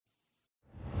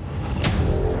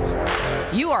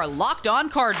You are Locked On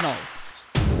Cardinals,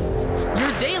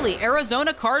 your daily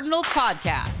Arizona Cardinals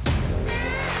podcast.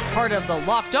 Part of the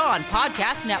Locked On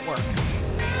Podcast Network,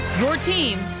 your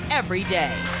team every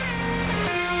day.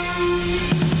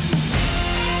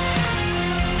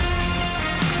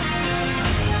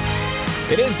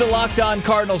 It is the Locked On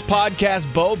Cardinals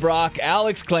podcast. Bo Brock,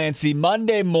 Alex Clancy,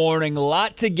 Monday morning, a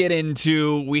lot to get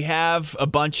into. We have a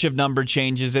bunch of number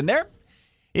changes in there.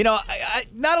 You know,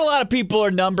 not a lot of people are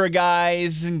number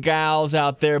guys and gals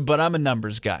out there, but I'm a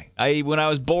numbers guy. When I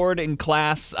was bored in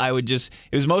class, it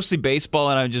was mostly baseball,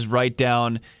 and I would just write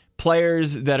down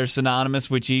players that are synonymous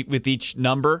with each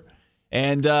number.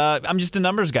 And I'm just a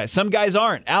numbers guy. Some guys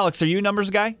aren't. Alex, are you a numbers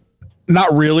guy?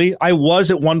 Not really. I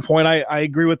was at one point. I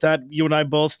agree with that. You and I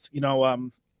both,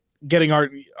 getting our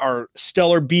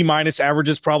stellar B-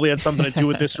 averages probably had something to do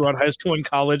with this throughout high school and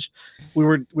college. We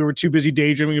were too busy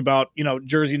daydreaming about,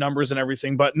 jersey numbers and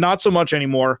everything, but not so much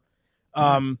anymore.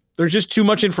 There's just too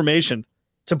much information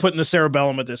to put in the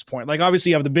cerebellum at this point. Like, obviously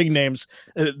you have the big names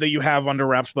that you have under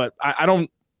wraps, but I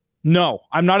don't know.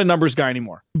 I'm not a numbers guy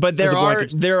anymore. But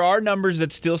there are numbers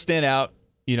that still stand out.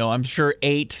 I'm sure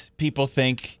 8 people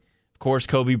think, of course,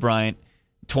 Kobe Bryant.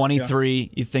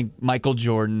 23, You think Michael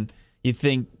Jordan. You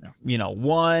think,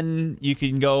 1, you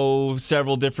can go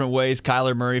several different ways.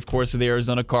 Kyler Murray, of course, of the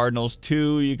Arizona Cardinals.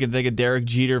 2, you can think of Derek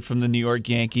Jeter from the New York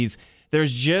Yankees.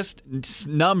 There's just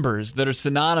numbers that are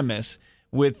synonymous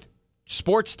with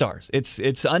sports stars.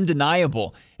 It's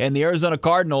undeniable. And the Arizona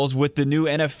Cardinals, with the new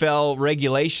NFL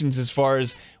regulations as far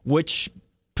as which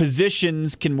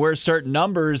positions can wear certain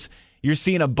numbers, you're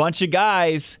seeing a bunch of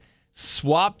guys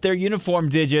swap their uniform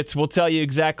digits. We'll tell you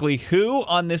exactly who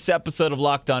on this episode of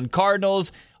Locked On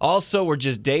Cardinals. Also, we're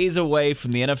just days away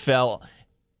from the NFL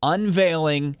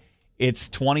unveiling its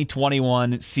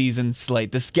 2021 season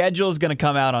slate. The schedule is going to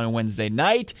come out on Wednesday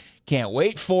night. Can't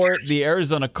wait for it. The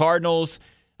Arizona Cardinals.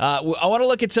 I want to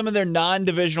look at some of their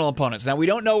non-divisional opponents. Now, we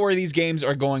don't know where these games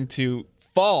are going to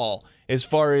fall as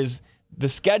far as the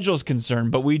schedule is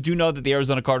concerned, but we do know that the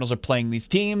Arizona Cardinals are playing these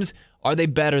teams. Are they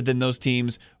better than those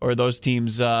teams, or are those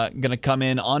teams going to come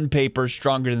in on paper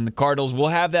stronger than the Cardinals? We'll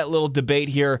have that little debate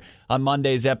here on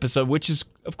Monday's episode, which is,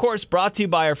 of course, brought to you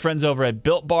by our friends over at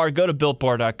Built Bar. Go to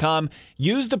BuiltBar.com.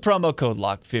 Use the promo code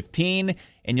LOCK15,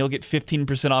 and you'll get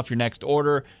 15% off your next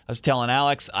order. I was telling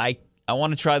Alex, I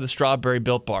want to try the strawberry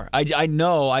Built Bar. I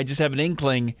know, I just have an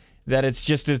inkling that it's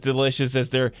just as delicious as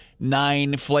their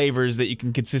 9 flavors that you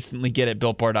can consistently get at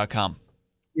BuiltBar.com.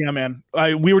 Yeah, man.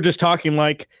 We were just talking,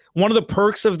 like, one of the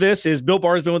perks of this is Built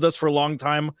Bar has been with us for a long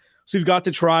time. So we've got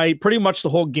to try pretty much the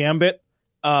whole gambit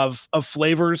of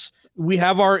flavors. We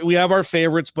have our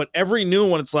favorites, but every new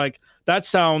one, it's like, that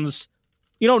sounds,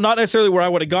 not necessarily where I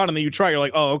would have gone. And then you try, you're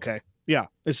like, oh, okay. Yeah,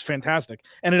 this is fantastic.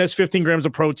 And it has 15 grams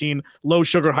of protein, low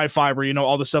sugar, high fiber,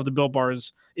 all the stuff that Built Bar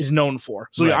is known for.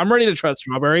 So yeah, I'm ready to try the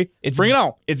strawberry. Bring it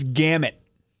on. It's Gamut.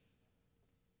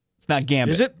 It's not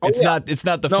Gambit. Is it? Oh, It's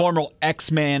not the former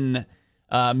X-Men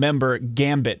member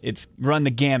Gambit. It's Run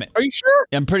the Gamut. Are you sure?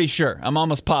 I'm pretty sure. I'm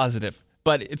almost positive.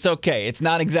 But it's okay. It's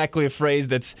not exactly a phrase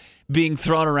that's being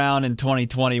thrown around in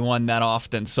 2021 that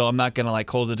often, so I'm not going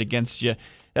to hold it against you.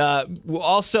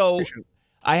 Also,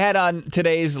 I had on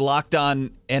today's Locked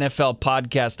On NFL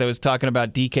podcast, I was talking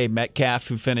about DK Metcalf,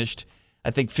 who finished,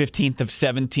 I think, 15th of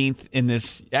 17th in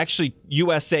this actually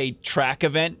USA track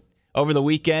event over the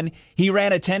weekend. He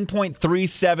ran a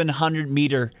 10.37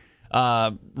 meter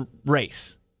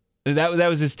race. That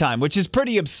was his time, which is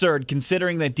pretty absurd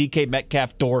considering that DK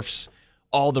Metcalf dwarfs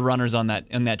all the runners on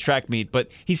that track meet,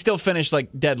 but he still finished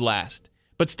dead last.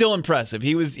 But still impressive.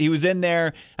 He was in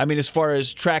there. I mean, as far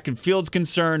as track and field's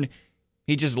concerned,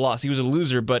 he just lost. He was a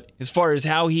loser, but as far as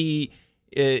how him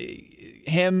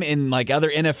and other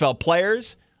NFL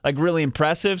players, really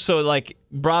impressive. So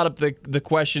brought up the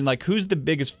question, who's the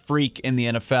biggest freak in the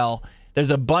NFL? There's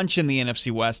a bunch in the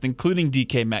NFC West, including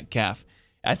DK Metcalf.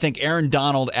 I think Aaron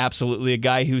Donald, absolutely a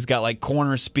guy who's got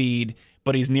corner speed,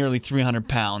 but he's nearly 300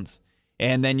 pounds.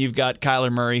 And then you've got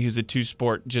Kyler Murray, who's a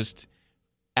two-sport, just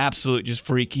absolute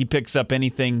freak. He picks up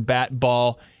anything, bat,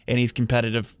 ball, and he's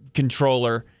competitive,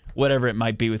 controller, whatever it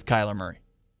might be with Kyler Murray.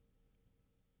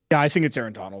 Yeah, I think it's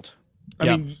Aaron Donald.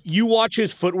 I mean, you watch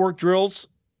his footwork drills.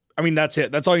 I mean, that's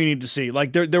it. That's all you need to see.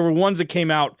 There were ones that came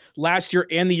out last year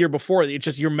and the year before. It's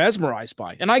just you're mesmerized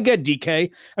by. And I get DK.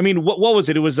 I mean, what was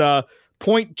it? It was a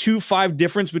 0.25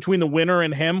 difference between the winner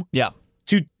and him. Yeah.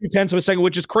 0.2 of a second,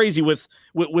 which is crazy with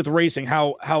racing,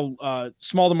 how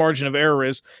small the margin of error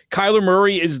is. Kyler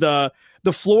Murray is the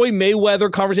Floyd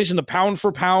Mayweather conversation, the pound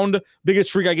for pound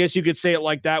biggest freak, I guess you could say it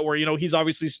like that, where, he's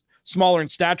obviously smaller in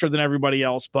stature than everybody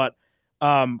else. But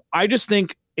I just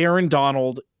think Aaron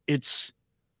Donald, it's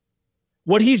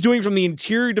what he's doing from the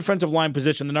interior defensive line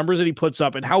position, the numbers that he puts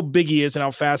up and how big he is and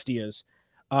how fast he is,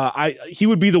 he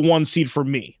would be the 1 seed for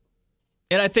me.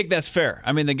 And I think that's fair.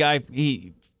 I mean, the guy,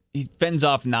 he fends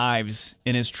off knives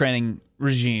in his training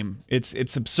regime.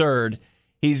 It's absurd.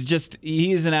 He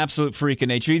is an absolute freak of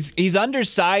nature. He's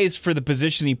undersized for the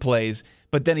position he plays,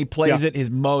 but then he plays it, his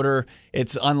motor,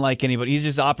 it's unlike anybody. He's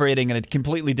just operating at a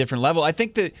completely different level. I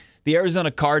think that the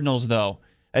Arizona Cardinals, though,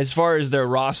 as far as their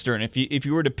roster, and if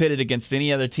you were to pit it against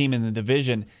any other team in the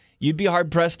division, you'd be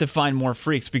hard-pressed to find more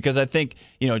freaks, because I think,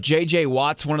 J.J.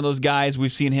 Watt's one of those guys.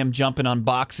 We've seen him jumping on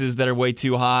boxes that are way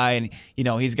too high, and,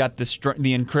 he's got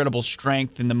the incredible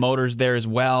strength, and the motor's there as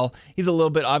well. He's a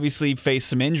little bit, obviously, faced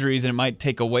some injuries, and it might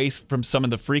take away from some of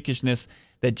the freakishness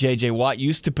that J.J. Watt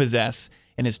used to possess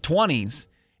in his 20s.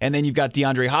 And then you've got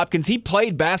DeAndre Hopkins. He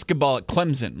played basketball at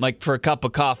Clemson, like for a cup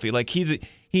of coffee. Like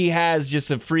he has just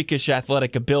a freakish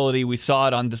athletic ability. We saw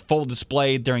it on the full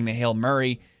display during the Hail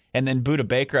Murray. And then Budda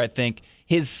Baker, I think,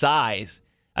 his size.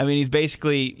 I mean,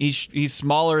 he's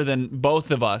smaller than both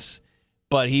of us,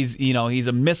 but he's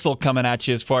a missile coming at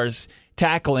you as far as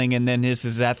tackling, and then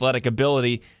his athletic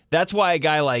ability. That's why a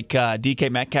guy like DK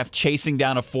Metcalf chasing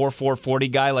down a 4.4 40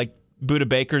 guy like Budda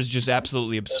Baker is just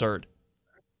absolutely absurd.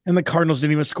 And the Cardinals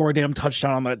didn't even score a damn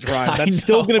touchdown on that drive. That's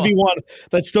still going to be one.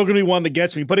 That's still going to be one that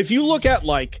gets me. But if you look at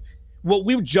like what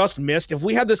we've just missed, if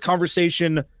we had this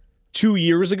conversation 2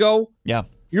 years ago,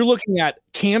 you're looking at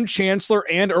Cam Chancellor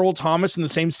and Earl Thomas in the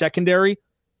same secondary,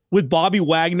 with Bobby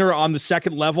Wagner on the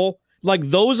second level. Like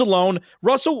those alone,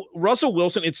 Russell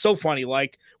Wilson. It's so funny.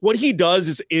 Like what he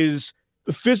does is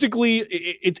physically,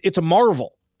 it's a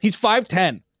marvel. He's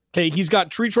 5'10". Okay, he's got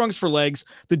tree trunks for legs.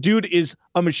 The dude is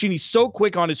a machine. He's so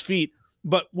quick on his feet.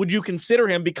 But would you consider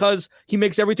him, because he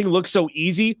makes everything look so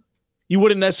easy, you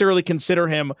wouldn't necessarily consider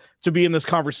him to be in this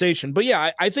conversation. But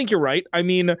yeah, I think you're right. I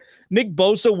mean, Nick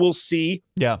Bosa, we'll see.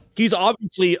 Yeah. He's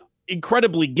obviously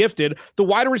incredibly gifted. The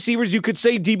wide receivers, you could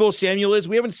say Deebo Samuel is.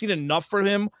 We haven't seen enough from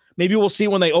him. Maybe we'll see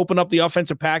when they open up the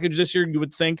offensive package this year, you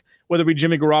would think, whether it be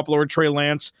Jimmy Garoppolo or Trey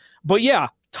Lance. But yeah,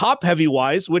 top-heavy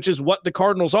wise, which is what the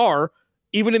Cardinals are,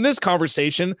 even in this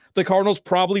conversation, the Cardinals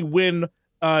probably win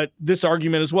this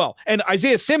argument as well. And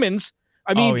Isaiah Simmons,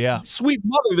 I mean, sweet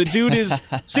mother, the dude is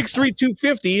 6'3",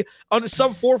 250 on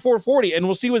sub 4.4 40. And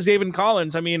we'll see with Zaven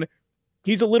Collins. I mean,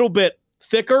 he's a little bit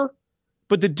thicker,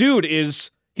 but the dude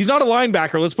he's not a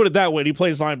linebacker. Let's put it that way. He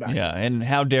plays linebacker. Yeah, and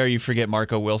how dare you forget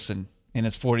Marco Wilson in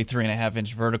his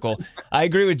 43.5-inch vertical. I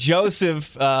agree with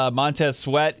Joseph. Montez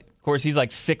Sweat, of course, he's like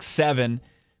 6'7",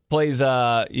 plays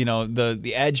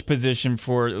the edge position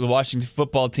for the Washington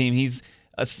football team. He's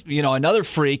another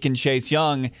freak in Chase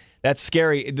Young. That's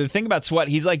scary. The thing about Sweat,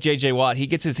 he's like J.J. Watt. He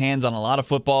gets his hands on a lot of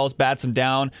footballs, bats them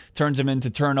down, turns them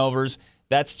into turnovers.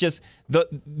 That's just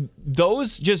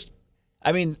those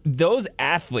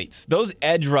athletes, those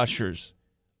edge rushers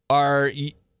are.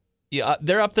 Yeah,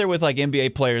 they're up there with like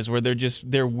NBA players, where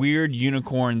they're weird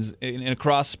unicorns. And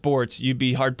across sports, you'd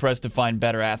be hard pressed to find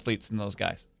better athletes than those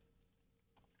guys.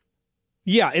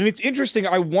 Yeah, and it's interesting.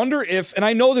 I wonder if, and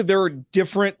I know that there are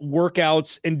different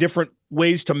workouts and different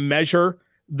ways to measure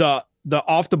the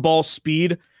off the ball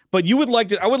speed, but I would like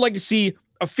to see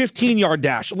a 15-yard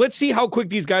dash. Let's see how quick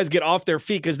these guys get off their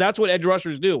feet, because that's what edge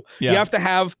rushers do. Yeah. You have to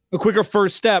have a quicker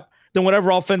first step than whatever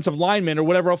offensive lineman or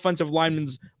whatever offensive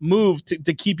lineman's move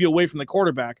to keep you away from the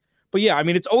quarterback. But yeah, I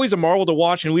mean, it's always a marvel to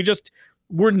watch, and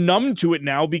we're numb to it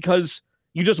now because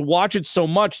you just watch it so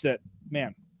much that,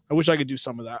 man, I wish I could do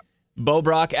some of that. Bo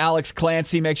Brock, Alex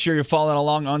Clancy. Make sure you're following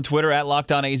along on Twitter at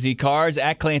LockedOnAZCards,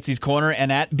 at Clancy's Corner,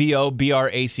 and at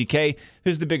BOBRACK.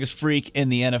 Who's the biggest freak in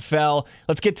the NFL?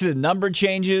 Let's get to the number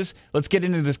changes. Let's get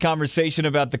into this conversation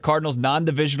about the Cardinals'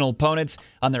 non-divisional opponents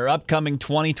on their upcoming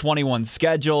 2021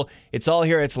 schedule. It's all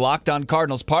here. It's Locked On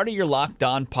Cardinals, part of your Locked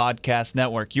On Podcast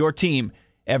Network, your team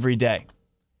every day.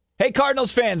 Hey,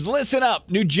 Cardinals fans, listen up.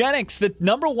 Nugenix, the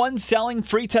 #1 selling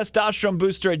free testosterone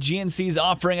booster at GNC, is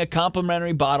offering a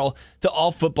complimentary bottle to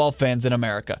all football fans in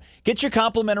America. Get your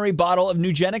complimentary bottle of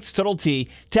Nugenix Total T.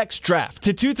 Text DRAFT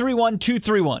to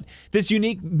 231231. This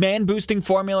unique man-boosting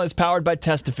formula is powered by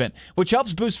Testofen, which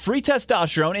helps boost free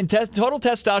testosterone and total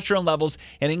testosterone levels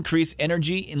and increase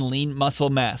energy and lean muscle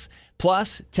mass.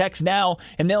 Plus, text now,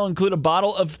 and they'll include a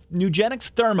bottle of Nugenix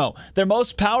Thermo, their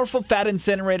most powerful fat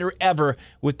incinerator ever,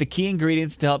 with the key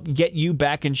ingredients to help get you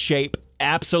back in shape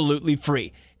absolutely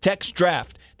free. Text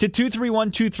DRAFT to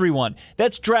 231231.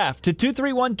 That's DRAFT to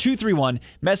 231231.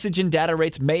 Message and data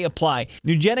rates may apply.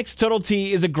 Nugenix Total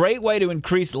T is a great way to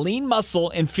increase lean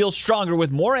muscle and feel stronger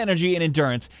with more energy and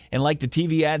endurance. And like the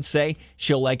TV ads say,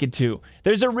 she'll like it too.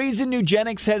 There's a reason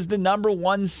Nugenix has the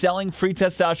 #1 selling free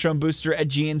testosterone booster at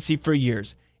GNC for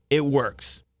years. it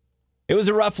works. It was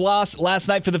a rough loss last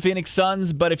night for the Phoenix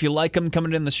Suns, but if you like them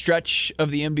coming in the stretch of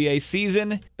the NBA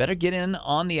season, better get in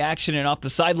on the action and off the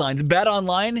sidelines. Bet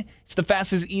Online, it's the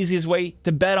fastest, easiest way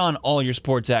to bet on all your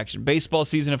sports action. Baseball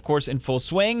season, of course, in full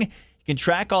swing. You can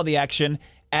track all the action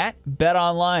at Bet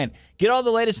Online. Get all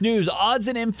the latest news, odds,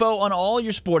 and info on all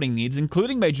your sporting needs,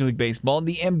 including Major League Baseball,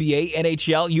 the NBA,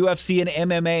 NHL, UFC,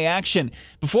 and MMA action.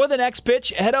 Before the next pitch,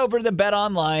 head over to the Bet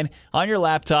Online on your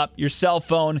laptop, your cell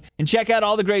phone, and check out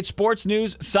all the great sports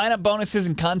news, sign-up bonuses,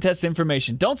 and contest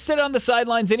information. Don't sit on the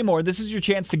sidelines anymore. This is your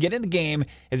chance to get in the game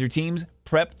as your teams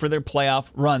prep for their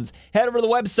playoff runs. Head over to the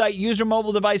website, use your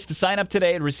mobile device to sign up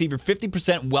today and receive your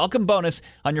 50% welcome bonus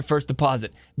on your first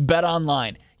deposit. Bet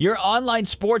Online, your online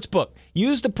sports book.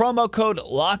 Use the promo code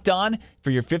LOCKEDON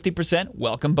for your 50%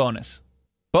 welcome bonus.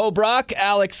 Bo Brock,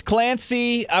 Alex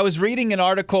Clancy. I was reading an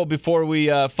article before we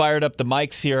fired up the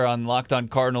mics here on Locked On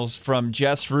Cardinals from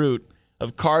Jess Root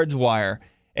of Cards Wire,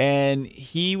 and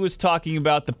he was talking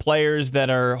about the players that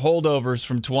are holdovers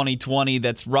from 2020.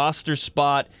 That's roster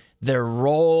spot. Their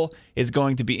role is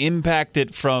going to be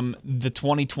impacted from the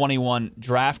 2021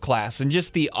 draft class and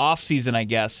just the offseason, I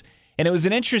guess. And it was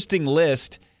an interesting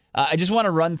list. I just want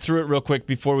to run through it real quick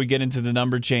before we get into the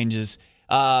number changes.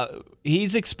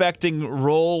 He's expecting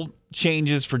role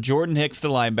changes for Jordan Hicks, the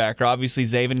linebacker. Obviously,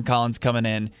 Zaven Collins coming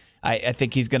in. I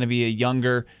think he's going to be a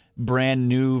younger, brand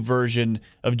new version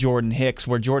of Jordan Hicks,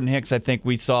 where Jordan Hicks, I think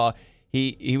we saw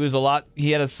he was a lot.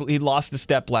 He lost a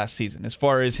step last season as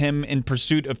far as him in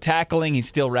pursuit of tackling. He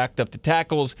still racked up the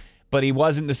tackles, but he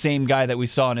wasn't the same guy that we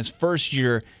saw in his first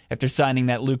year after signing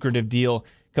that lucrative deal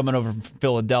coming over from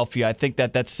Philadelphia. I think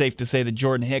that's safe to say that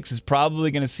Jordan Hicks is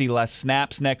probably going to see less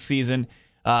snaps next season.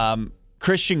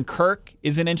 Christian Kirk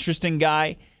is an interesting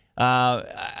guy.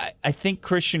 I think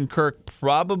Christian Kirk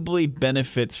probably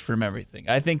benefits from everything.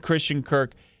 I think Christian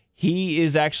Kirk, he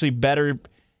is actually better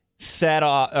set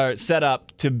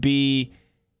up to be,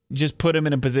 just put him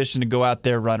in a position to go out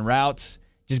there, run routes,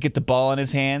 just get the ball in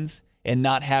his hands, and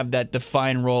not have that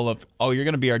defined role of, oh, you're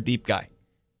going to be our deep guy.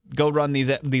 Go run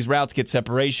these routes, get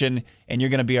separation, and you're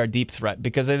going to be our deep threat.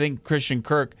 Because I think Christian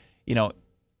Kirk,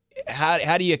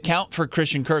 how do you account for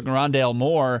Christian Kirk and Rondale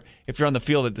Moore if you're on the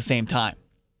field at the same time?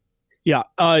 Yeah,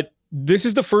 this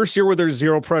is the first year where there's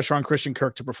zero pressure on Christian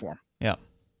Kirk to perform. Yeah.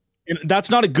 And that's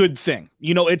not a good thing.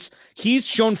 He's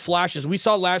shown flashes. We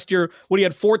saw last year when he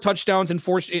had 4 touchdowns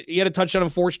he had a touchdown in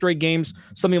 4 straight games,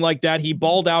 something like that. He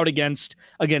balled out against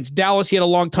Dallas. He had a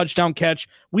long touchdown catch.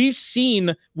 We've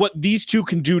seen what these two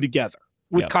can do together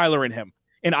with Kyler and him.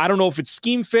 And I don't know if it's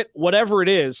scheme fit, whatever it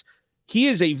is. He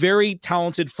is a very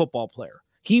talented football player.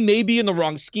 He may be in the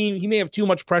wrong scheme. He may have too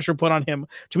much pressure put on him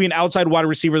to be an outside wide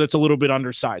receiver that's a little bit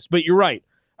undersized. But you're right.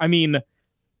 I mean,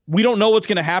 we don't know what's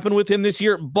going to happen with him this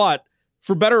year, but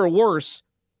for better or worse,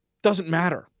 doesn't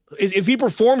matter. If he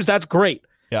performs, that's great.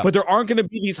 Yeah. But there aren't going to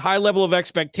be these high level of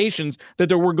expectations that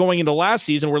there were going into last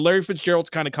season, where Larry Fitzgerald's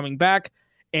kind of coming back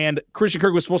and Christian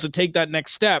Kirk was supposed to take that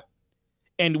next step.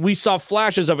 And we saw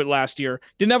flashes of it last year.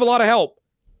 Roundale have a lot of help.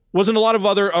 Wasn't a lot of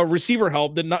other receiver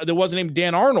help. There wasn't named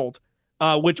Dan Arnold,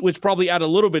 which probably added a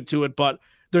little bit to it. But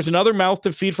there's another mouth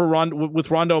to feed for with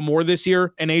Rondale Moore this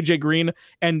year and AJ Green,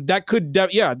 and that could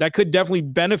definitely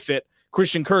benefit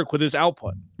Christian Kirk with his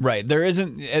output. Right. There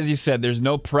isn't, as you said, there's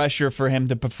no pressure for him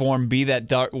to perform, be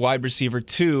that wide receiver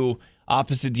 2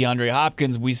 opposite DeAndre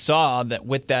Hopkins. We saw that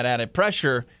with that added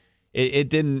pressure, it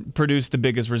didn't produce the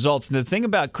biggest results. And the thing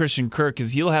about Christian Kirk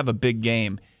is he'll have a big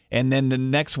game, and then the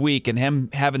next week, and him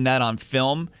having that on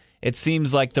film, it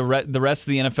seems like the rest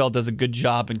of the NFL does a good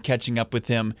job in catching up with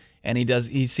him, and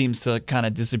he seems to kind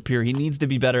of disappear. He needs to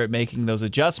be better at making those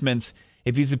adjustments.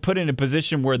 If he's put in a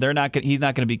position where he's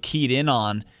not going to be keyed in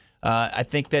on, I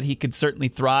think that he could certainly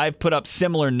thrive, put up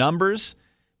similar numbers,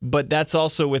 but that's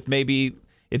also with maybe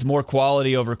it's more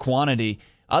quality over quantity.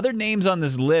 Other names on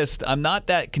this list, I'm not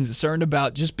that concerned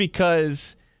about just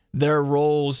because their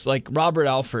roles, like Robert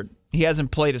Alford, he hasn't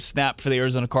played a snap for the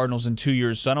Arizona Cardinals in 2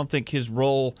 years, so I don't think his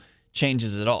role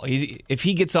changes at all. If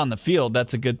he gets on the field,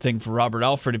 that's a good thing for Robert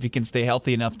Alford. If he can stay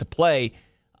healthy enough to play,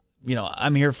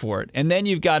 I'm here for it. And then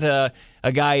you've got a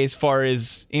guy as far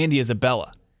as Andy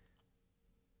Isabella.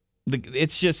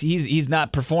 It's just he's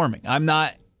not performing.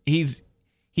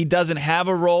 He doesn't have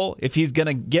a role. If he's going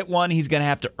to get one, he's going to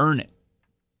have to earn it.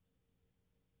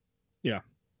 Yeah.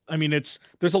 I mean,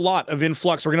 there's a lot of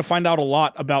influx. We're going to find out a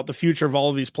lot about the future of all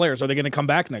of these players. Are they going to come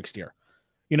back next year?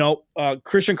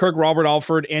 Christian Kirk, Robert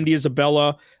Alford, Andy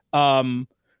Isabella. One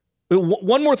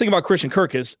more thing about Christian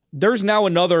Kirk is there's now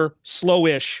another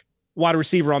slow-ish wide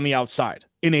receiver on the outside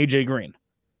in AJ Green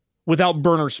without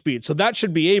burner speed. So that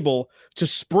should be able to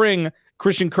spring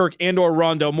Christian Kirk and or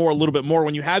Rondo Moore a little bit more.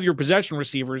 When you have your possession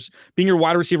receivers being your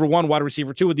wide receiver 1, wide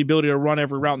receiver 2 with the ability to run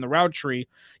every route in the route tree,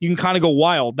 you can kind of go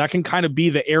wild. That can kind of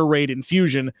be the air raid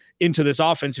infusion into this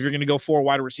offense if you're going to go 4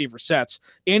 wide receiver sets.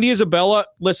 Andy Isabella,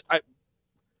 listen,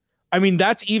 I mean,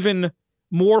 that's even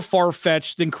more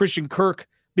far-fetched than Christian Kirk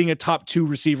being a top 2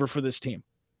 receiver for this team.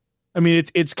 I mean,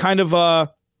 it's kind of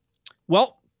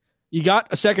well, you got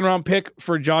a second-round pick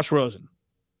for Josh Rosen.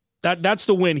 That's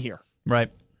the win here.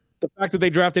 Right. The fact that they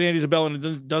drafted Andy Isabella and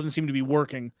it doesn't seem to be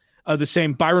working. The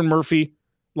same Byron Murphy.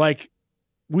 Like,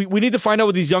 we need to find out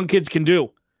what these young kids can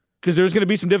do, because there's going to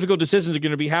be some difficult decisions that are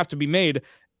going to have to be made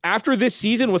after this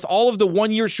season with all of the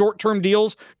 1-year short-term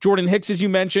deals. Jordan Hicks, as you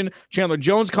mentioned, Chandler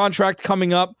Jones contract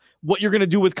coming up, what you're going to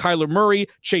do with Kyler Murray,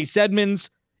 Chase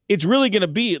Edmonds. It's really going to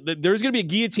be, there's going to be a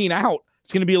guillotine out.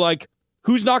 It's going to be like,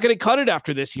 who's not going to cut it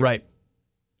after this year? Right.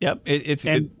 Yep.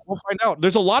 We'll find out.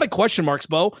 There's a lot of question marks,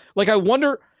 Bo. Like, I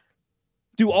wonder,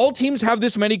 do all teams have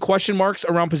this many question marks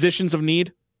around positions of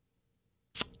need?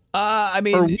 I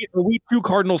mean, are we too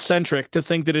Cardinals centric to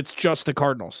think that it's just the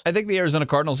Cardinals? I think the Arizona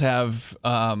Cardinals have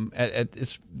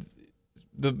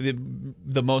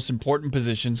the most important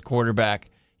positions: quarterback,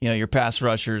 your pass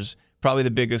rushers. Probably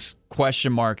the biggest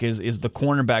question mark is the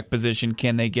cornerback position.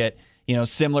 Can they get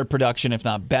similar production, if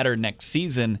not better, next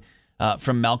season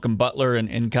from Malcolm Butler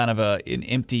and kind of an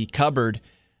empty cupboard?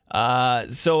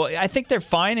 So I think they're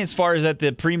fine as far as at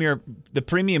the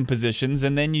premium positions,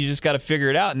 and then you just got to figure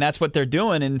it out, and that's what they're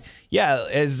doing. And yeah,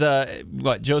 as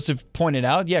what Joseph pointed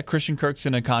out, Christian Kirk's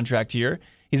in a contract year.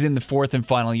 He's in the 4th and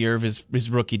final year of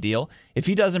his rookie deal. If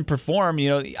he doesn't perform,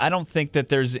 I don't think that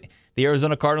there's the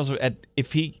Arizona Cardinals.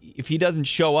 If he doesn't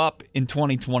show up in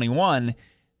 2021,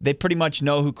 they pretty much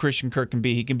know who Christian Kirk can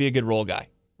be. He can be a good role guy,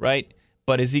 right?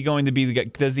 But is he going to be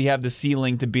does he have the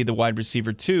ceiling to be the wide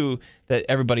receiver 2 that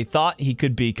everybody thought he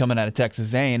could be coming out of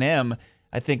Texas A&M?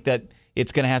 I think that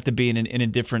it's going to have to be in a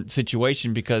different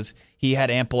situation, because he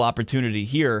had ample opportunity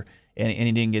here and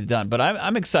he didn't get it done. But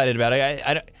I'm excited about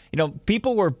it.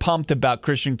 People were pumped about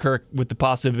Christian Kirk with the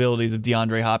possibilities of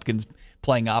DeAndre Hopkins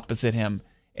playing opposite him,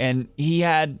 and he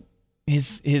had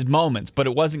his moments, but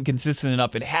it wasn't consistent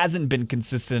enough. It hasn't been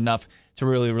consistent enough to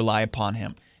really rely upon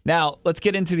him. Now, let's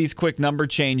get into these quick number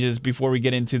changes before we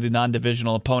get into the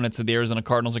non-divisional opponents that the Arizona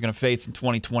Cardinals are going to face in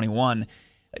 2021.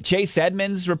 Chase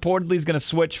Edmonds reportedly is going to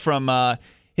switch from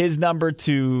his number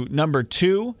to number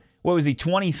 2. What was he,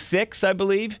 26, I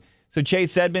believe? So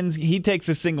Chase Edmonds, he takes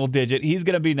a single digit. He's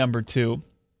going to be number 2.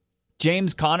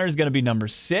 James Conner is going to be number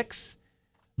 6.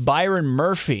 Byron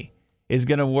Murphy is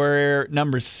going to wear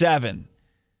number 7.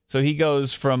 So he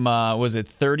goes from, was it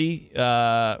 30?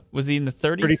 Was he in the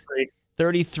 30s?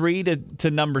 33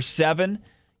 to number 7.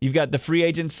 You've got the free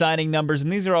agent signing numbers,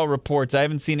 and these are all reports. I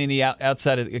haven't seen any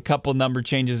outside of a couple number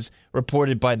changes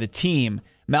reported by the team.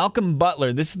 Malcolm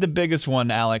Butler, this is the biggest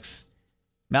one, Alex.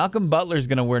 Malcolm Butler is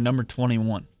going to wear number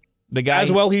 21. The guy,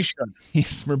 as well he should.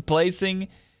 He's replacing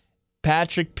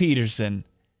Patrick Peterson.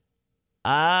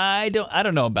 I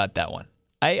don't know about that one.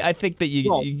 I think that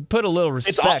you put a little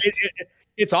respect.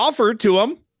 It's offered to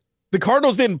him. The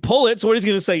Cardinals didn't pull it, so what he's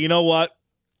going to say, you know what?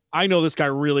 I know this guy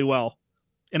really well,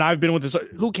 and I've been with this.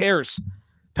 Who cares?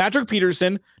 Patrick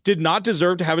Peterson did not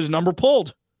deserve to have his number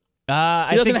pulled.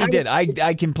 I think he did.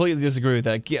 I completely disagree with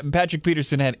that. Patrick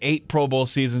Peterson had 8 Pro Bowl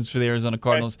seasons for the Arizona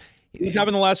Cardinals. Right. He's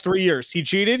having the last 3 years. He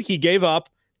cheated, he gave up,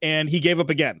 and he gave up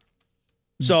again.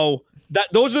 So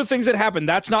those are the things that happened.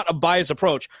 That's not a biased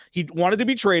approach. He wanted to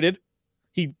be traded.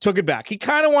 He took it back. He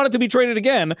kind of wanted to be traded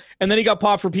again, and then he got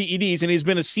popped for PEDs, and he's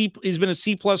been a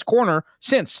C+ corner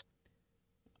since.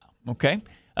 Okay.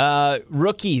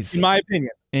 Rookies. In my opinion.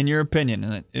 In your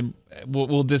opinion. And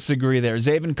we'll disagree there.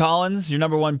 Zaven Collins, your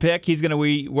number 1 pick. He's going to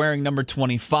be wearing number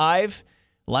 25.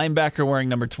 Linebacker wearing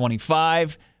number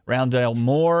 25. Rondale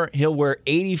Moore, he'll wear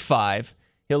 85.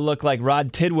 He'll look like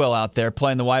Rod Tidwell out there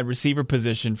playing the wide receiver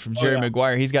position from Jerry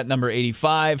Maguire. He's got number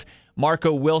 85.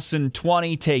 Marco Wilson,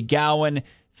 20. Tay Gowan,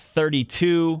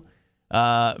 32.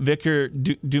 Victor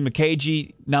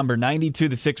Dumakaji, number 92,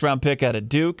 the 6th-round pick out of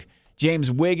Duke.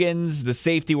 James Wiggins, the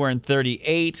safety, wearing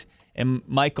 38. And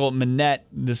Michael Manette,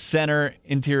 the center,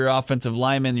 interior offensive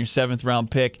lineman, your 7th-round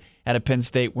pick out of Penn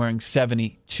State, wearing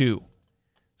 72.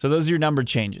 So those are your number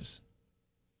changes.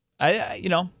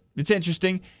 It's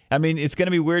interesting. I mean, it's going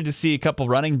to be weird to see a couple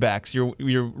running backs. Your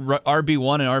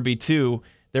RB1 and RB2,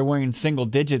 they're wearing single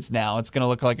digits now. It's going to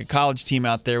look like a college team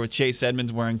out there with Chase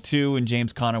Edmonds wearing 2 and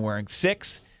James Conner wearing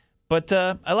 6. But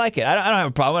I like it. I don't have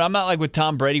a problem. I'm not like with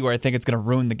Tom Brady where I think it's going to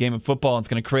ruin the game of football and it's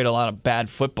going to create a lot of bad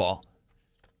football.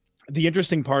 The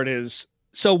interesting part is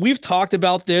So we've talked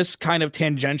about this kind of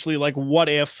tangentially, like what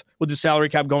if with the salary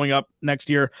cap going up next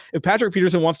year, if Patrick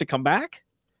Peterson wants to come back,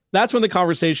 that's when the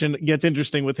conversation gets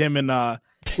interesting with him and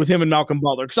Malcolm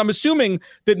Butler. Because I'm assuming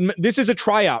that this is a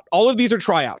tryout. All of these are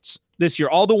tryouts this year.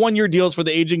 All the 1-year deals for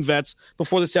the aging vets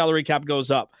before the salary cap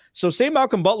goes up. So say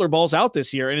Malcolm Butler balls out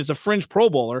this year and is a fringe Pro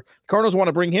Bowler. The Cardinals want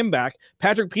to bring him back.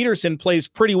 Patrick Peterson plays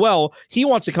pretty well. He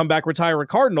wants to come back, retire a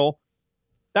Cardinal.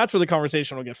 That's where the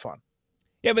conversation will get fun.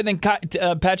 Yeah, but then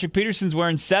Patrick Peterson's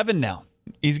wearing 7 now.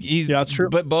 He's yeah, that's true.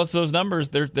 But both those numbers,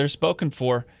 they're spoken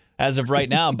for as of right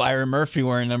now. Byron Murphy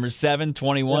wearing number 7,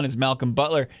 21 is Malcolm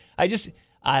Butler. I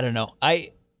don't know.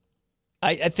 I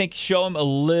think show him a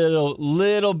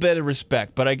little bit of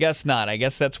respect, but I guess not. I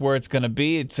guess that's where it's going to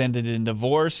be. It's ended in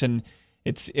divorce, and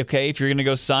it's okay if you're going to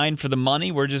go sign for the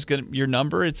money. We're just going to your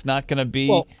number. It's not going to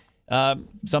be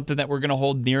something that we're going to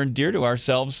hold near and dear to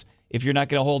ourselves. If you're not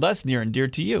going to hold us near and dear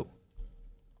to you.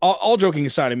 All joking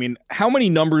aside, I mean, how many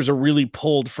numbers are really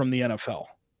pulled from the NFL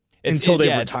until they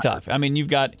retire? It's tough. I mean, you've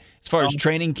got, as far as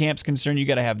training camp's concerned, you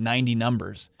got to have 90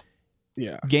 numbers.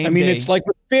 Yeah. Game day. It's like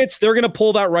with Fitz, they're going to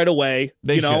pull that right away.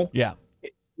 They should. Know? Yeah.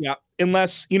 Yeah.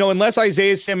 Unless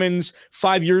Isaiah Simmons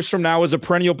 5 years from now is a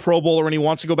perennial Pro Bowler and he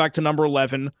wants to go back to number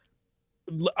 11,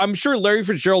 I'm sure Larry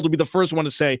Fitzgerald will be the first one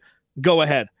to say, go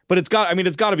ahead. But it's got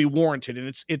to be warranted,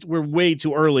 and we're way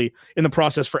too early in the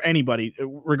process for anybody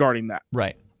regarding that.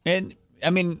 Right. And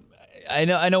I mean,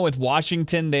 I know with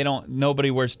Washington,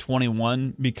 nobody wears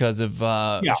 21 because of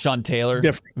Sean Taylor,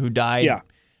 who died.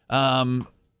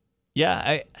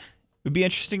 Yeah. It would be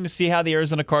interesting to see how the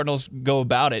Arizona Cardinals go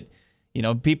about it. You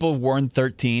know, people have worn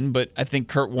 13, but I think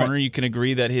Kurt Warner, you can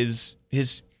agree that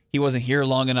he wasn't here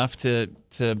long enough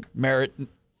to merit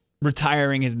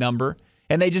retiring his number.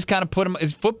 And they just kind of put him,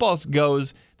 as football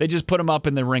goes, they just put him up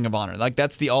in the Ring of Honor. Like,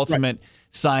 that's the ultimate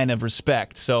sign of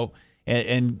respect. So,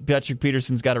 and Patrick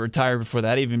Peterson's got to retire before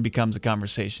that even becomes a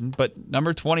conversation. But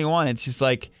number 21, it's just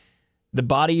like the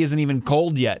body isn't even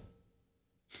cold yet.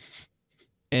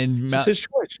 And it's his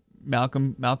choice.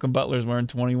 Malcolm Butler's wearing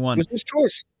 21. It was his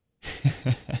choice.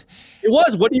 It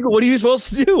was. What are you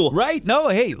supposed to do? Right? No.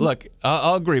 Hey, look,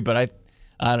 I'll agree, but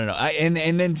I don't know.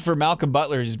 And then for Malcolm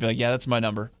Butler, just be like, yeah, that's my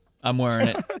number. I'm wearing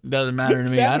it. Doesn't matter to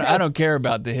me. I don't care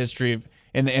about the history of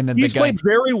and he's played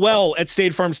very well at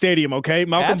State Farm Stadium. Okay,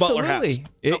 Malcolm Butler has.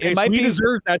 It might he be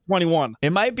deserves that 21.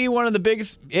 It might be one of the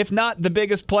biggest, if not the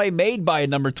biggest, play made by a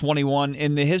number 21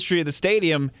 in the history of the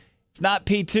stadium. It's not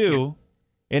P2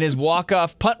 in his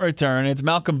walk-off punt return. It's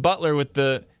Malcolm Butler with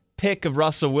the pick of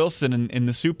Russell Wilson in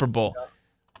the Super Bowl.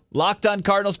 Locked On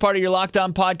Cardinals, part of your Locked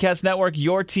On Podcast Network,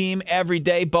 your team every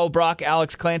day. Bo Brock,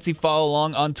 Alex Clancy. Follow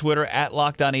along on Twitter at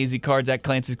Locked On AZ Cards, at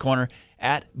Clancy's Corner,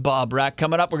 at Bob Rack.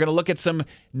 Coming up, we're going to look at some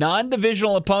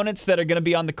non-divisional opponents that are going to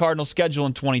be on the Cardinals schedule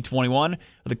in 2021. Are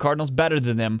the Cardinals better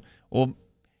than them? We'll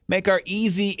make our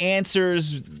easy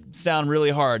answers sound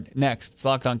really hard. Next, it's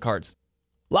Locked On Cards.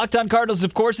 Locked On Cardinals,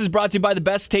 of course, is brought to you by the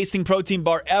best tasting protein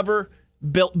bar ever,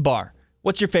 Built Bar.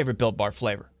 What's your favorite Built Bar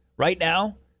flavor? Right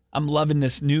now, I'm loving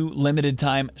this new limited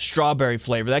time strawberry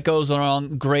flavor. That goes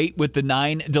along great with the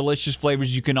 9 delicious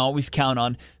flavors you can always count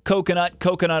on.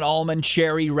 Coconut almond,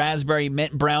 cherry, raspberry,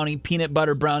 mint brownie, peanut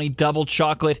butter brownie, double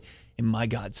chocolate, and my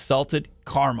God, salted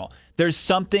caramel. There's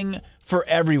something for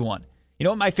everyone. You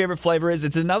know what my favorite flavor is?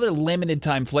 It's another limited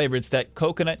time flavor. It's that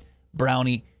coconut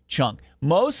brownie chunk.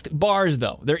 Most bars,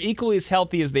 though, they're equally as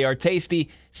healthy as they are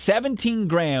tasty. 17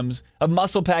 grams of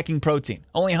muscle-packing protein,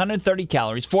 only 130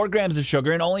 calories, 4 grams of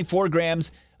sugar, and only 4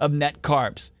 grams of net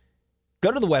carbs.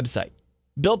 Go to the website,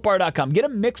 BuiltBar.com. Get a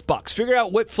mix box. Figure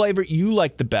out what flavor you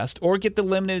like the best, or get the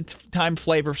limited-time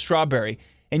flavor strawberry,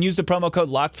 and use the promo code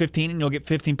LOCKED15, and you'll get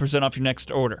 15% off your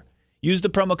next order. Use the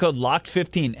promo code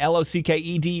LOCKED15,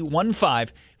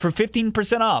 LOCKED15, for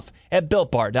 15% off at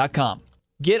BuiltBar.com.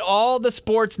 Get all the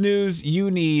sports news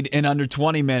you need in under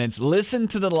 20 minutes. Listen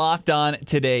to the Locked On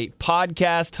Today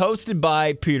podcast hosted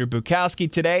by Peter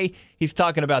Bukowski. Today, he's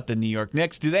talking about the New York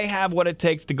Knicks. Do they have what it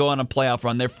takes to go on a playoff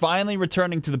run? They're finally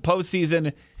returning to the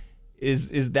postseason.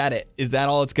 Is that it? Is that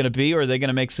all it's going to be, or are they going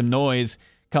to make some noise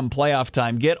come playoff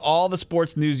time? Get all the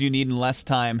sports news you need in less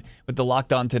time with the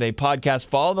Locked On Today podcast.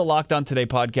 Follow the Locked On Today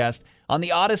podcast on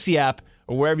the Odyssey app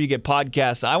or wherever you get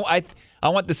podcasts. I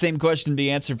want the same question to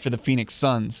be answered for the Phoenix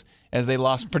Suns, as they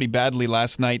lost pretty badly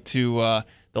last night to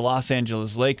the Los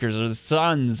Angeles Lakers. Or the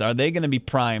Suns, are they going to be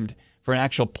primed for an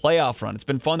actual playoff run? It's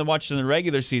been fun to watch in the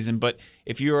regular season, but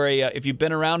if you've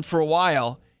been around for a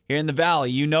while here in the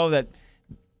Valley, you know that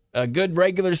a good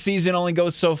regular season only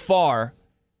goes so far.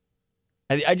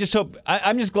 I just hope,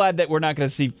 I'm just glad that we're not going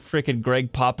to see frickin'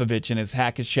 Greg Popovich and his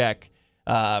hack-a-shack,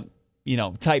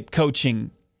 type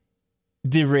coaching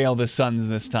derail the Suns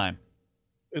this time.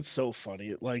 It's so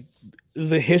funny. Like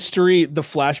the history, the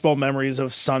flashball memories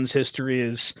of Suns history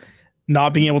is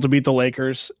not being able to beat the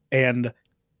Lakers and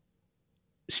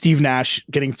Steve Nash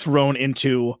getting thrown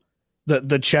into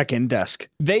the check-in desk.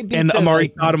 They beat and Amari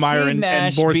Stoudemire Steve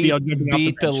Nash and Boris beat, Diaw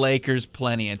beat the Lakers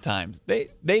plenty of times.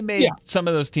 They made some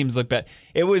of those teams look bad.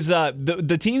 It was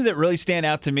the teams that really stand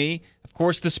out to me, of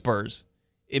course, the Spurs.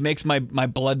 It makes my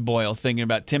blood boil thinking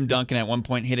about Tim Duncan at one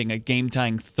point hitting a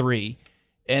game-tying 3.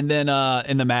 And then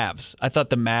in the Mavs. I thought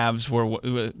the Mavs were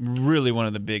really one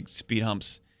of the big speed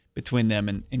humps between them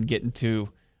and getting to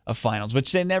a finals,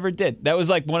 which they never did. That was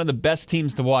like one of the best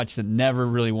teams to watch that never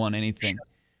really won anything.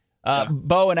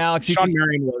 Bo and Alex. Sean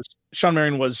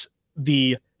Marion was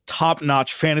the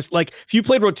top-notch fantasy. Like, if you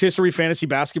played rotisserie fantasy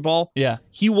basketball,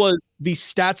 he was the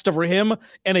stat stuff for him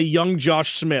and a young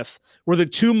Josh Smith were the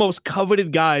two most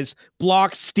coveted guys.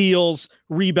 Blocks, steals,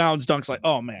 rebounds, dunks. Like,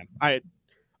 oh, man.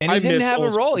 And he didn't have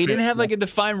a role. He didn't have like a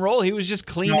defined role. He was just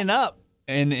cleaning up.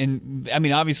 And I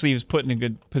mean, obviously, he was put in a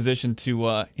good position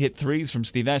to hit threes from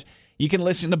Steve Nash. You can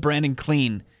listen to Brandon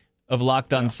Clean of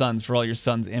Locked On Suns for all your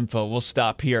Suns info. We'll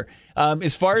stop here.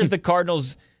 As far as the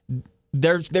Cardinals,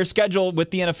 their schedule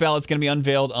with the NFL is going to be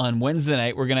unveiled on Wednesday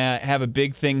night. We're going to have a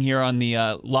big thing here on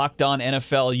the Locked On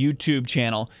NFL YouTube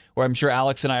channel, where I'm sure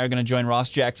Alex and I are going to join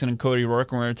Ross Jackson and Cody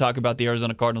Rourke, and we're going to talk about the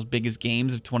Arizona Cardinals' biggest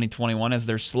games of 2021 as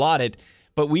they're slotted.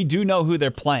 But we do know who they're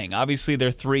playing. Obviously,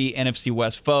 they're 3 NFC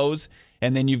West foes.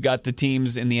 And then you've got the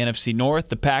teams in the NFC North,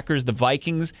 the Packers, the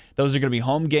Vikings. Those are going to be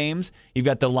home games. You've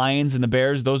got the Lions and the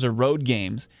Bears. Those are road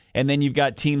games. And then you've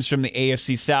got teams from the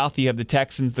AFC South. You have the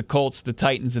Texans, the Colts, the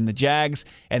Titans, and the Jags.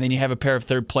 And then you have a pair of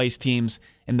third-place teams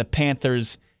in the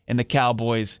Panthers and the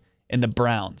Cowboys and the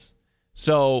Browns.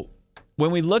 So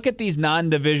when we look at these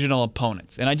non-divisional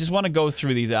opponents, and I just want to go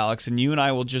through these, Alex, and you and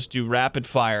I will just do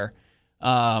rapid-fire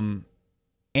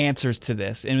answers to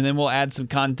this, and then we'll add some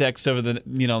context over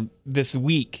this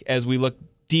week as we look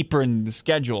deeper in the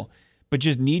schedule. But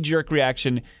just knee-jerk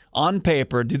reaction on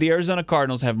paper: do the Arizona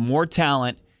Cardinals have more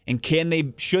talent, and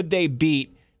should they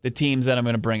beat the teams that I'm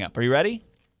going to bring up? Are you ready?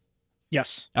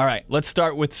 Yes. All right. Let's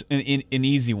start with an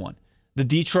easy one: the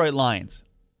Detroit Lions.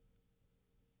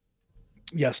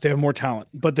 Yes, they have more talent,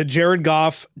 but the Jared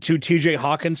Goff to TJ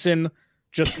Hawkinson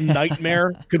just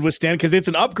nightmare could withstand, because it's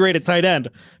an upgrade at tight end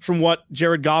from what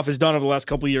Jared Goff has done over the last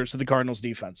couple of years to the Cardinals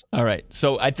defense. All right.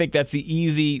 So I think that's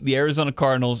the Arizona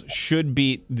Cardinals should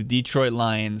beat the Detroit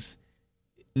Lions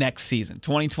next season.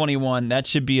 2021, that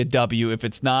should be a W. If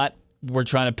it's not, we're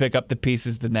trying to pick up the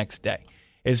pieces the next day.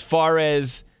 As far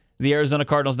as the Arizona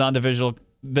Cardinals non-divisional,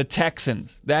 the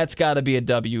Texans, that's got to be a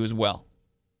W as well.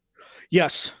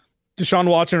 Yes. Deshaun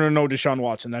Watson or no Deshaun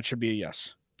Watson, that should be a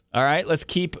yes. All right, let's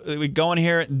keep going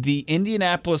here. The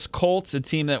Indianapolis Colts, a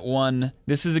team that won.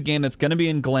 This is a game that's going to be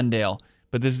in Glendale,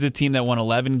 but this is a team that won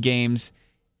 11 games.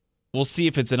 We'll see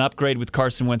if it's an upgrade with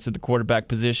Carson Wentz at the quarterback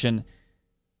position.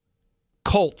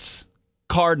 Colts,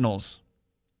 Cardinals,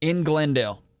 in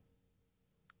Glendale.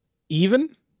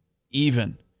 Even.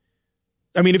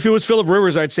 I mean, if it was Phillip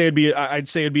Rivers, I'd say it'd be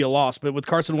a loss. But with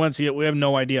Carson Wentz, we have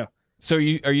no idea. So are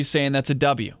you saying that's a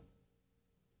W?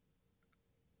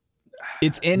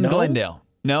 It's in Glendale.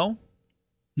 No?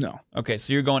 No. Okay,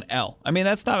 so you're going L. I mean,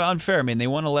 that's not unfair. I mean, they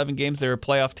won 11 games. They were a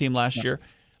playoff team last year.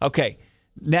 Okay,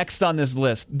 next on this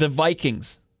list, the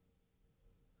Vikings.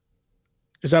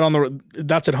 Is that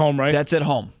that's at home, right? That's at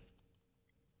home.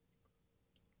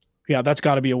 Yeah, that's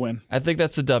got to be a win. I think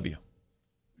that's a W.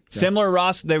 Similar,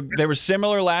 Ross, they were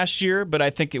similar last year, but I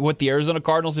think what the Arizona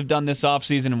Cardinals have done this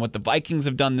offseason and what the Vikings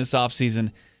have done this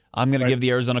offseason, I'm going to give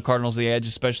the Arizona Cardinals the edge,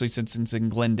 especially since it's in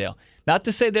Glendale. Not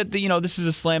to say that this is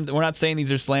a slam. We're not saying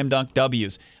these are slam dunk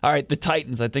W's. All right, the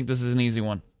Titans. I think this is an easy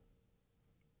one.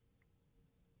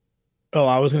 Oh,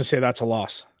 I was going to say that's a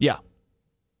loss. Yeah,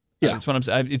 that's what I'm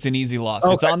saying. It's an easy loss.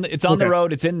 Okay. It's on the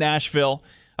road. It's in Nashville.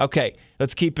 Okay,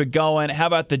 let's keep it going. How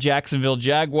about the Jacksonville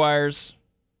Jaguars?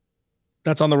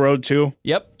 That's on the road too.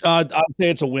 Yep. I'd say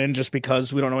it's a win just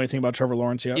because we don't know anything about Trevor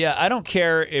Lawrence yet. Yeah, I don't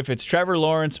care if it's Trevor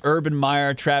Lawrence, Urban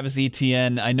Meyer, Travis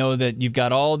Etienne. I know that you've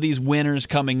got all these winners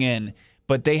coming in,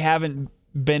 but they haven't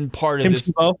been part of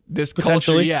this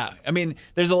culture. Yeah. I mean,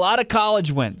 there's a lot of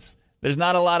college wins. There's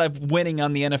not a lot of winning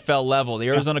on the NFL level. The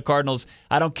Arizona Cardinals,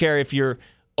 I don't care if you're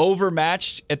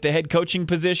overmatched at the head coaching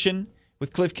position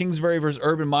with Cliff Kingsbury versus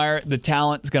Urban Meyer, the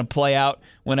talent is going to play out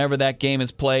whenever that game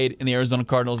is played in the Arizona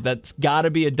Cardinals. That's got to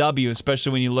be a W,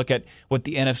 especially when you look at what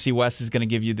the NFC West is going to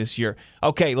give you this year.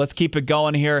 Okay, let's keep it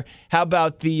going here. How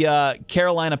about the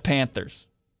Carolina Panthers?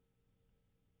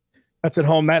 That's at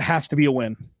home. That has to be a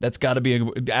win. That's got to be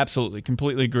absolutely,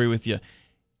 completely agree with you.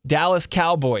 Dallas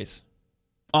Cowboys.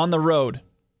 on the road.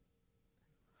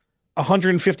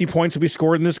 150 points will be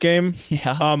scored in this game.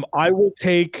 Yeah.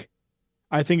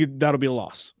 I think that'll be a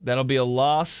loss. That'll be a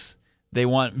loss. They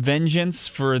want vengeance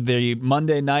for the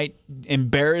Monday night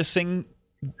embarrassing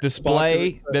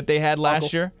display that they had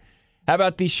last year. How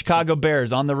about the Chicago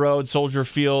Bears on the road, Soldier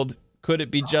Field? Could it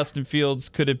be Justin Fields?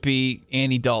 Could it be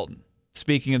Andy Dalton?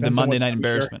 Speaking of the Monday night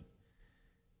embarrassment.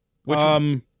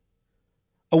 A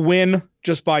win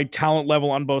just by talent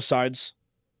level on both sides.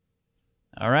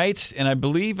 All right. And I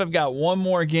believe I've got one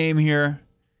more game here.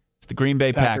 It's the Green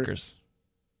Bay Packers.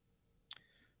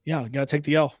 Yeah, got to take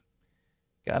the L.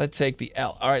 Got to take the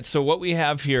L. All right, so what we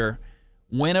have here,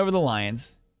 win over the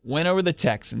Lions, win over the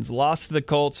Texans, loss to the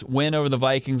Colts, win over the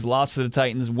Vikings, loss to the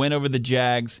Titans, win over the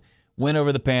Jags, win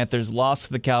over the Panthers, loss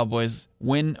to the Cowboys,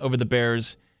 win over the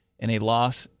Bears, and a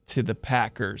loss to the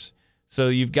Packers. So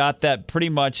you've got that pretty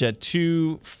much at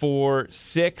 2, 4,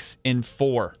 6, and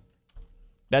 4.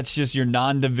 That's just your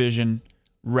non-division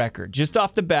record. Just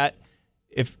off the bat,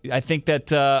 I think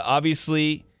that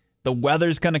obviously the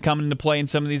weather's going to come into play in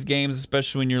some of these games,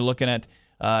 especially when you're looking at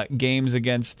games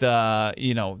against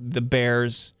the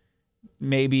Bears,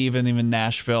 maybe even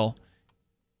Nashville.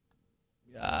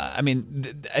 I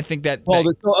think that. Well,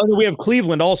 we have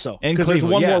Cleveland also, because there's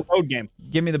one more road game.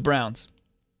 Give me the Browns.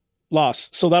 Loss.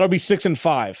 So that'll be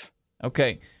 6-5.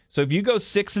 Okay, so if you go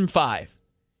 6-5,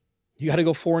 you got to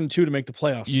go 4-2 to make the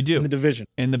playoffs. You do in the division,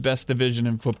 in the best division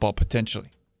in football potentially.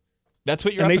 That's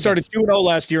what you're. And they started 2-0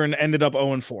 last year and ended up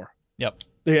 0-4. Yep.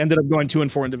 They ended up going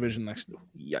 2-4 in division next year.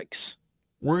 Yikes.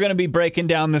 We're going to be breaking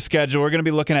down the schedule. We're going to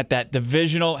be looking at that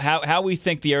divisional, how we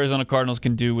think the Arizona Cardinals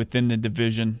can do within the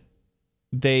division.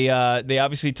 They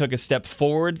obviously took a step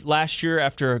forward last year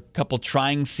after a couple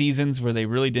trying seasons where they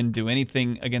really didn't do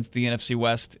anything against the NFC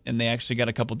West, and they actually got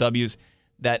a couple W's.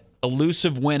 That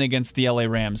elusive win against the LA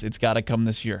Rams, it's got to come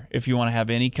this year if you want to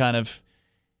have any kind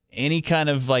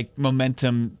of like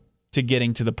momentum to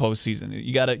getting to the postseason.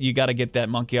 You gotta get that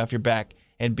monkey off your back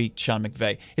and beat Sean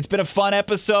McVay. It's been a fun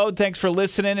episode. Thanks for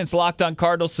listening. It's Locked On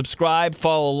Cardinals. Subscribe,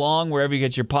 follow along wherever you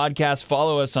get your podcasts.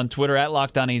 Follow us on Twitter at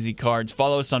Locked On AZ Cards.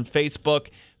 Follow us on Facebook.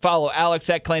 Follow Alex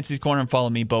at Clancy's Corner, and follow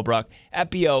me, Bo Brock,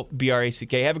 at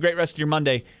BOBRACK. Have a great rest of your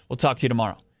Monday. We'll talk to you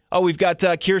tomorrow. Oh, we've got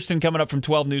Kirsten coming up from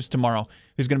 12 News tomorrow,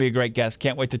 who's going to be a great guest.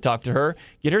 Can't wait to talk to her.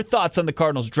 Get her thoughts on the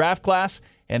Cardinals draft class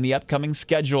and the upcoming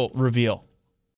schedule reveal.